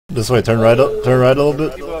This way, turn right a little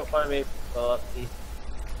bit. People in front of me, they don't see.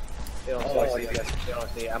 They don't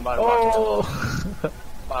see. I'm about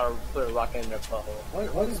to put a rocket in their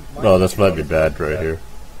butthole. Oh, this might be bad right here.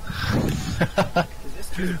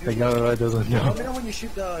 The guy doesn't know. Let me know when you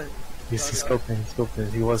shoot the... He's scoping,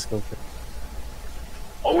 he was scoping.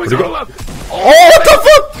 Oh, he's going left! Oh, what the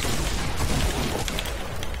fuck?!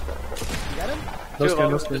 You got him?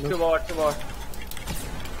 Two more.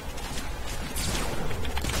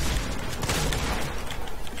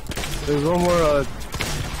 There's one more, There's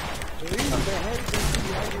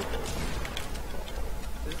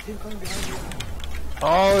a team coming behind you.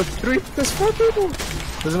 oh, there's 4 people!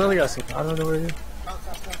 There's another guy, I don't know where he is.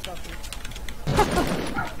 Stop.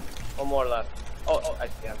 One more left. Oh, I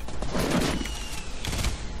see him.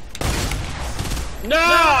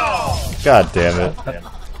 No! God damn it.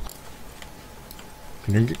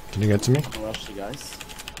 Can you get to me? I'll rush you guys.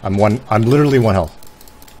 I'm literally 1 health.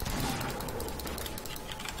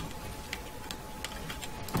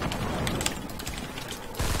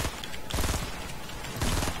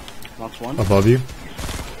 Knocked one. Above you.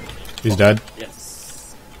 He's dead.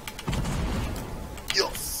 Yes.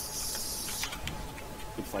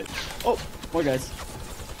 Good fight. Oh, more guys.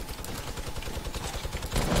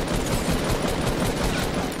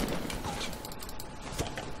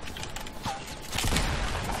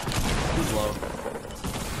 He's low.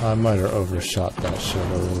 I might have overshot that shit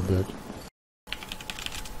a little bit.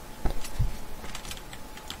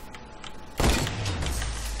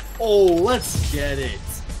 Oh, let's get it.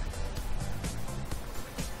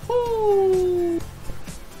 Woo.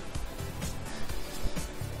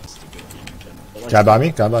 Guy by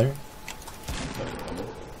me. I am.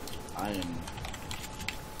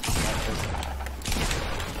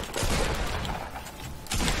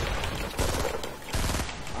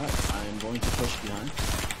 Alright, I am going to push behind.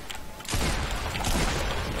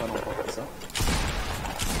 If I don't fuck this up.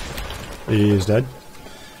 He's dead.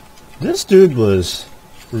 This dude was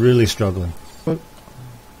really struggling. What?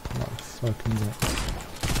 Oh, fucking God.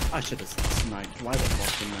 I should have sniped. Why the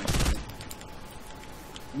fuck didn't I snipe?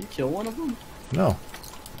 You kill one of them? No.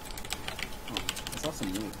 Oh, that's awesome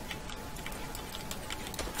move.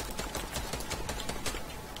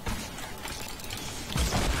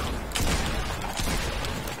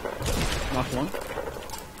 Knocked one.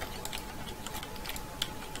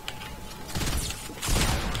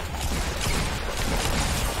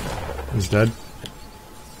 He's dead.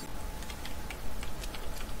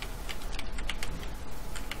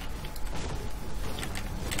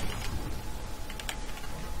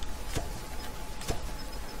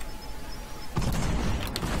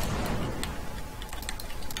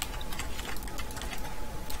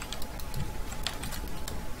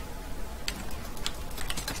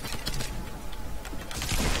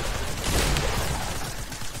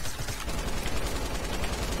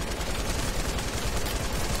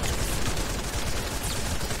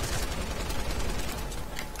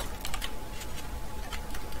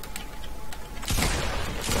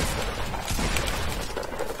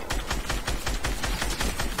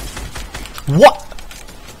 What?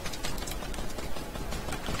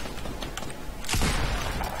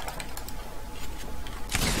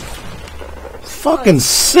 Fucking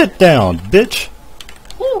sit down, bitch.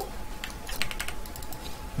 Woo.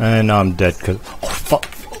 And I'm dead cause oh fuck.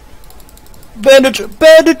 Bandage!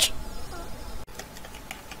 There's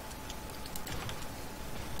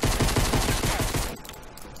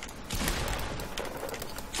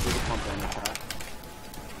a pump on the top.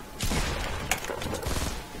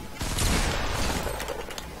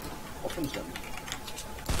 I'll finish them.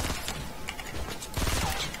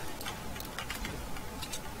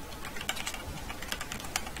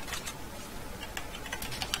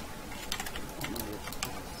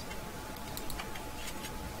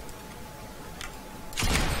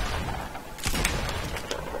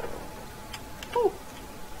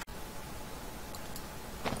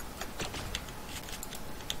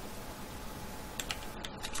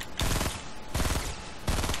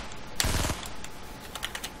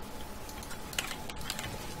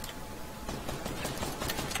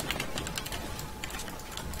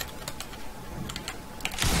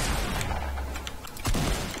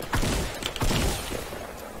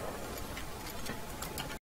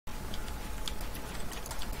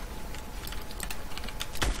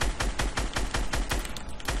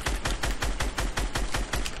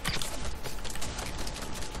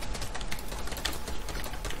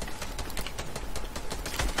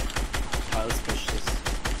 Alright, let's push this.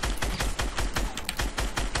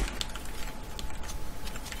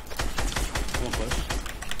 One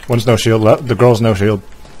push. One's no shield left. The girl's no shield.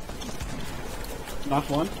 Knocked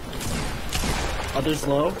one. Others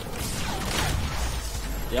low.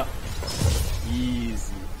 Yep.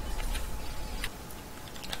 Easy.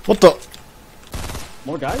 What the?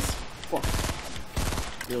 More guys? Fuck.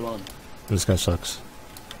 You're alone. This guy sucks.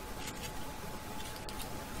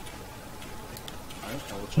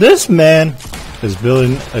 Alright, I will check. This man is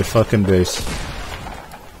building a fucking base.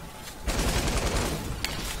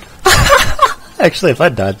 Actually, if I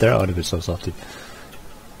died there, I would have been so salty.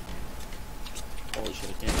 Holy shit,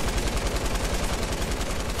 I can't.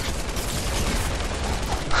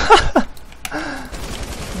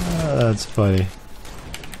 That's funny.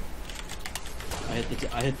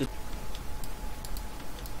 I hit the.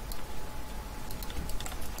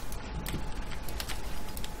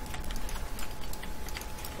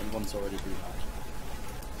 And one's already pretty high.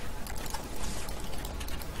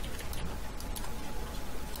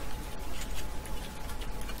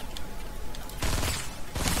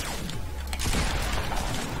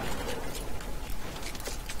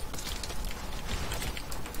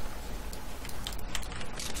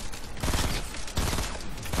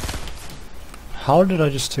 How did I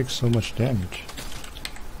just take so much damage?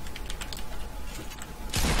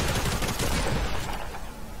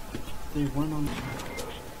 They went on.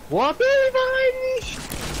 What? Behind me!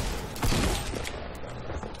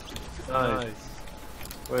 Nice.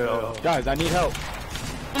 Wait, guys, I need help.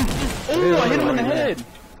 Oh, I hit him in the head.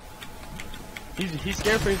 He's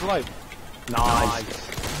scared for his life. Nice.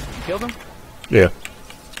 You killed him? Yeah.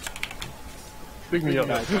 Pick me up.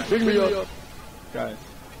 Pick me up. Guys.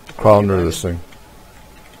 Crawl under this thing.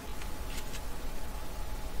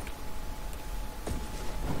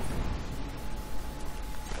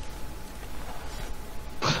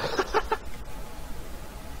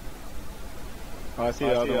 Oh, I see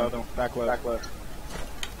the other one. Back left.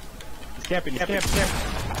 He's camping. He's camping.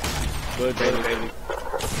 Good baby.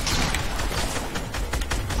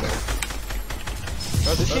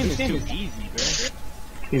 Bro, this game is too easy,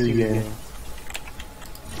 bro. Easy game.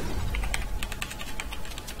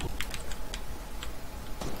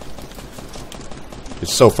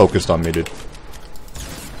 It's so focused on me, dude.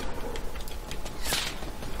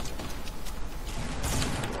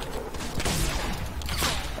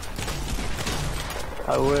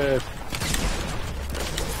 I whip.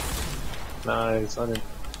 Nice, on him.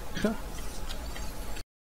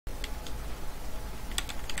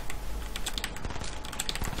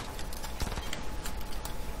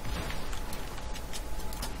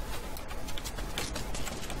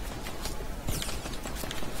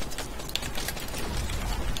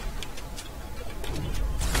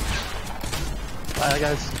 Bye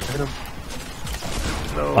guys, hit him.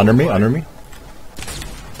 No, Under me, bye. under me.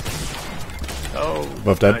 Oh,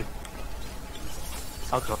 Both dead. nice.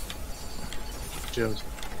 I'll come. Jones.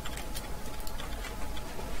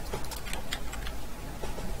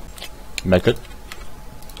 Make it.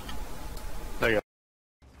 There you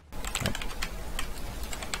go.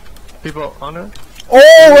 People on it?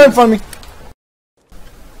 Oh, right in front of me.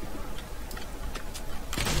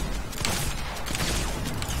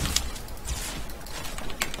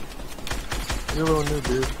 You're a little new,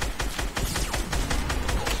 dude.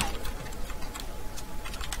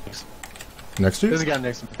 Next to you? There's a guy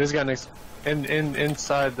next to me. There's a guy next to me.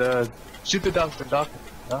 Inside the... Shoot the doctor.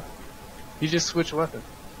 Huh? He just switched weapons.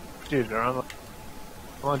 Dude, I'm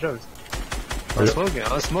on drugs. I'm smoking.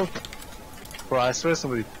 Bro, I swear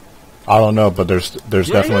somebody... I don't know, but there's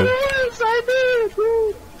definitely... Yes, I did,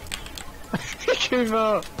 dude! He came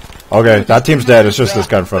out. Okay, that team's dead. It's just this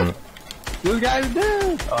guy in front of me. This guy's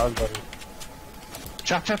dead! Oh, I was about to...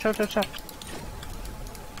 Chop.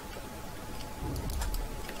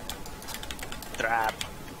 Trap.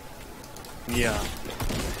 Yeah.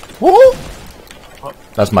 Woo!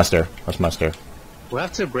 That's my stair. We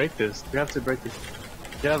have to break this. You have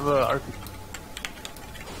RPG.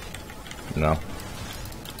 No.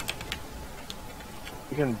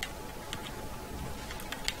 You can...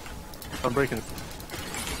 I'm breaking it.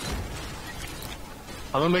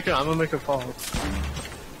 I'm gonna make a fall.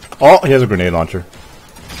 Oh, he has a grenade launcher.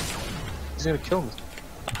 He's gonna kill me.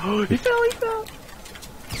 Oh, he fell!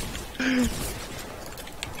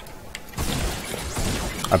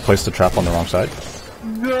 I placed the trap on the wrong side.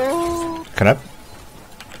 No! Connect.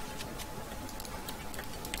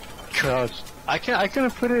 Gosh. I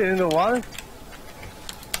couldn't put it in the water.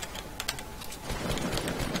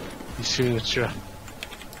 He's shooting the trap.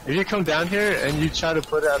 If you come down here and you try to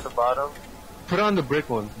put it at the bottom, put it on the brick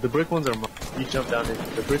one. The brick ones are mine. You jump down there.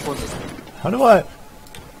 The brick ones are mine. How do I...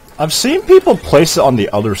 I've seen people place it on the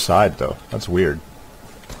other side, though. That's weird.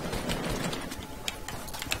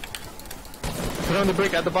 Put it on the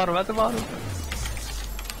brick at the bottom.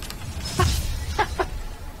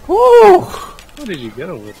 Woo! What did you get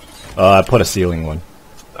over? I put a ceiling one.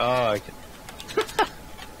 Oh, okay.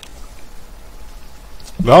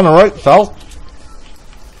 On the right, south.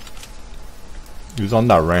 He was on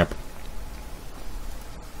that ramp.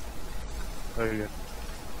 There you go.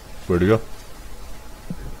 Where'd he go?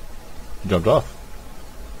 He jumped off.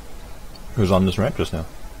 He was on this ramp just now.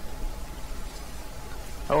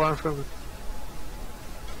 Oh, I'm from.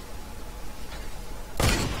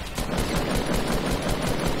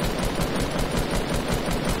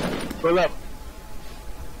 Pull up.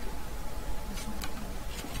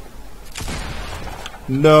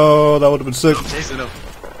 No, that would have been sick. I'm chasing him.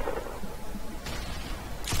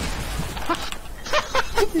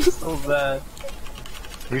 So bad.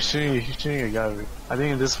 He's shooting a guy. I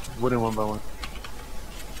think this wooden one by one.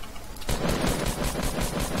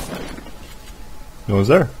 No one's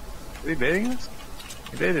there. Are they baiting us?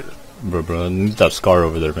 He baited us. Bro, need that scar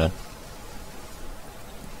over there, man.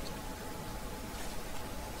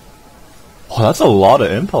 Oh, that's a lot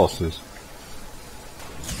of impulses.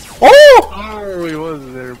 Oh! Oh, he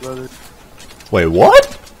was there, brother. Wait,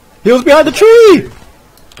 what? He was behind the tree!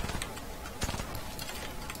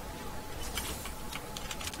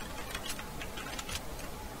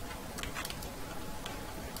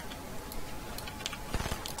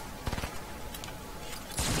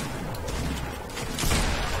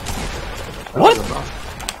 What?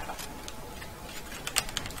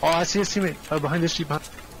 Oh, I see his teammate. Behind this tree, behind.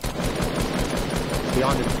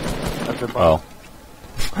 Beyond it. At the Oh. bottom.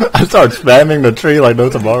 I start spamming the tree like no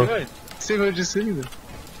tomorrow. Good. See, we're just sitting there.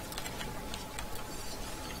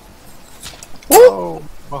 Oh,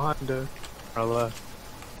 behind our left.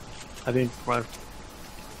 I think right.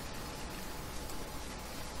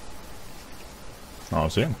 I don't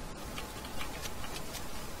see him.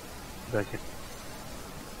 Back here.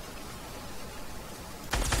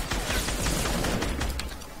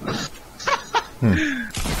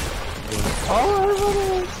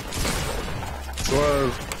 Oh,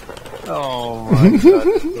 swerve. Oh my god,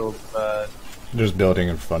 it's so bad. There's building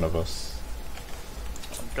in front of us.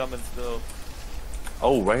 I'm coming still.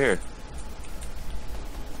 Oh, right here.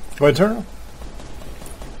 Wait, turn.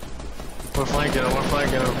 We're flanking him, we're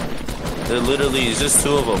flanking him. There literally is just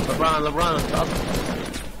two of them. LeBron, up.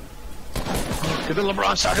 Get the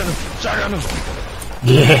LeBron, shotgun him.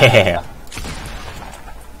 Yeah!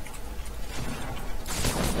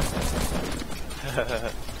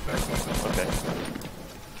 Okay.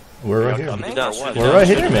 We're right here. Coming? Down, Or what? We're right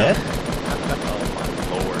here, man. Oh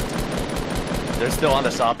my lord. They're still on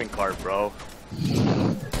the shopping cart, bro.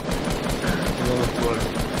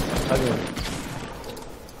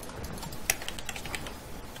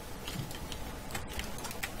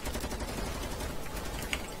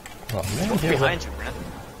 Oh, man, What's here, behind you, man?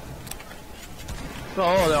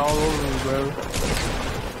 Oh, they're all over me, bro.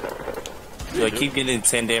 Yo, I keep getting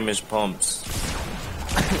 10 damage pumps.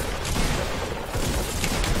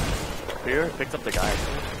 Here, picked up the guy.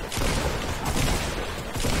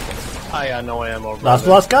 I got no ammo, bro. That's the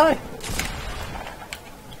last guy.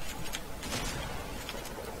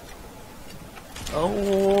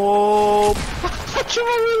 Oh!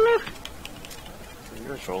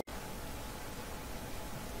 You're a troll.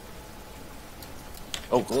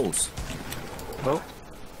 Oh, close. Oh.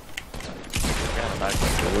 Yeah, back.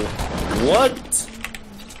 What?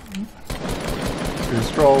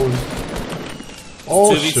 He's trolling.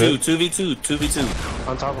 Oh, 2v2, shit. 2v2, 2v2.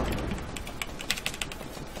 On top of him.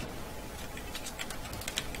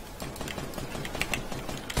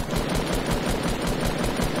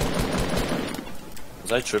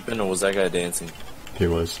 Was I tripping or was that guy dancing? He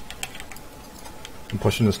was. I'm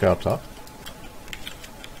pushing this guy up top.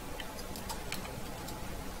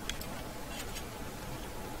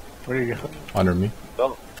 Where do you go? Under me.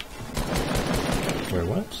 Oh, Wait,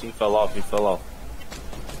 what? he fell off, he fell off.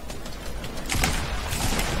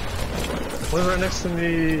 One's right next to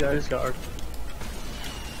me. I just got arc.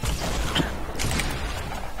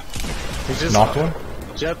 He just Knocked one?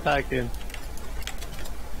 jetpacked in.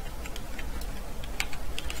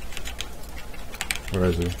 Where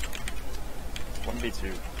is he?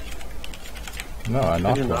 1v2. No, I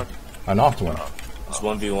knocked you one. knock? I knocked one. It's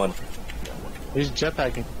 1v1. He's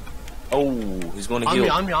jetpacking. Oh, he's going to On me,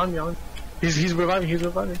 heal. on me, on me, on me. He's reviving, he's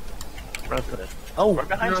reviving. Right for it. Oh,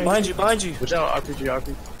 behind you. behind you, behind you. Watch out, RPG,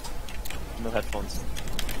 RPG. No headphones.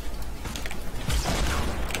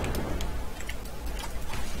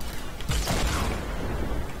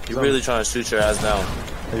 You're really trying to shoot your ass down.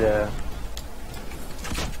 Yeah.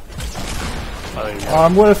 Oh, there you go.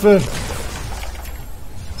 I'm whiffing.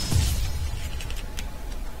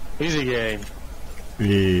 Easy game.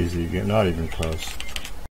 Easy, not even close.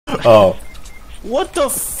 Oh. What the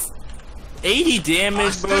f? 80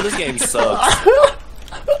 damage, bro. This game sucks.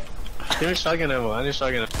 Give me shotgun ammo. I need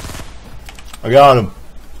shotgun ammo. I got him.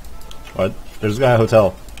 What? There's a guy at a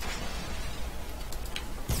hotel.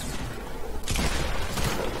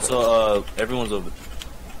 So, everyone's over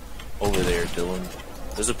there, Dylan.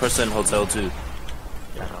 There's a person in hotel, too.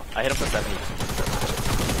 Yeah, no. I hit him for 70.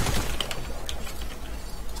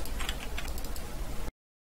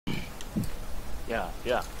 Yeah.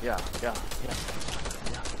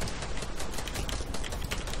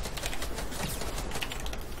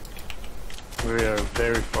 We are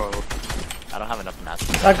very far away. I don't have enough mats.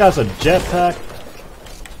 That guy's a jetpack.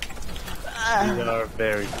 We are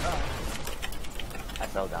very I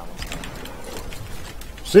fell down.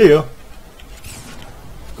 See you.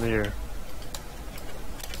 near.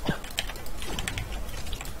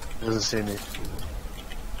 He doesn't see me.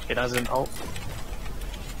 He doesn't. Oh.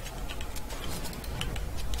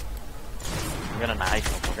 We're gonna knife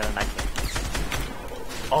him.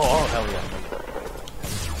 Oh, hell yeah.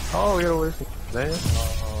 Oh, we got away from man.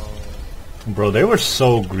 Bro, they were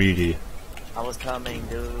so greedy. I was coming,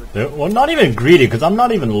 dude. Well, not even greedy, because I'm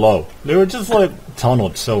not even low. They were just like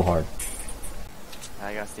tunneled so hard.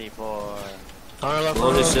 I got C4.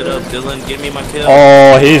 Blow this shit up, Dylan. Give me my kill.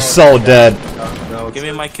 Oh, he's so dead. Give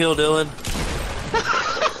me my kill, Dylan.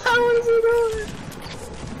 What is he doing?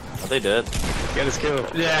 Are they dead? Get his kill.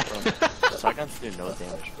 Yeah. Shotguns do no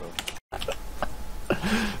damage, bro.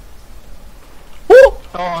 Woo!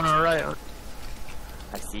 Oh, on our right.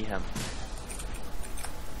 I see him.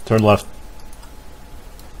 Turn left.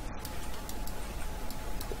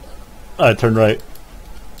 Turn right.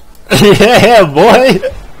 Yeah, boy!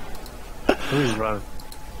 Who's running?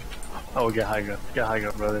 Oh, get high ground. Get high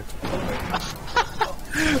ground, brother.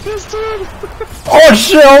 This dude! Oh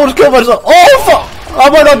shit, I almost killed myself. Oh fuck! How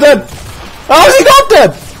am I not dead? How is he not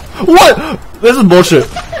dead? What? This is bullshit.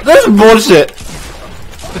 This is bullshit.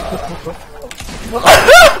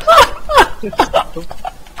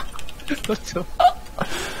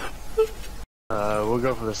 We'll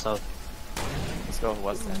go for the south. Let's go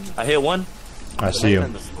west end. I hit one. I see In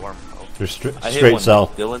him. the storm. Oh, You're I hit straight one.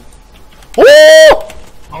 south. Dylan. Oh!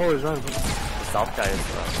 Oh, he's running. the south guy is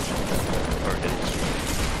or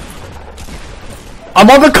I'm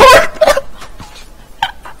on the cart!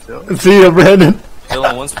 See you, Brandon.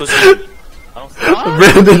 Dylan, one's pushing you. I don't see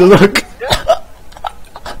Brandon, look.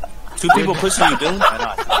 2 people pushing you, Dylan. I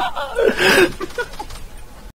know.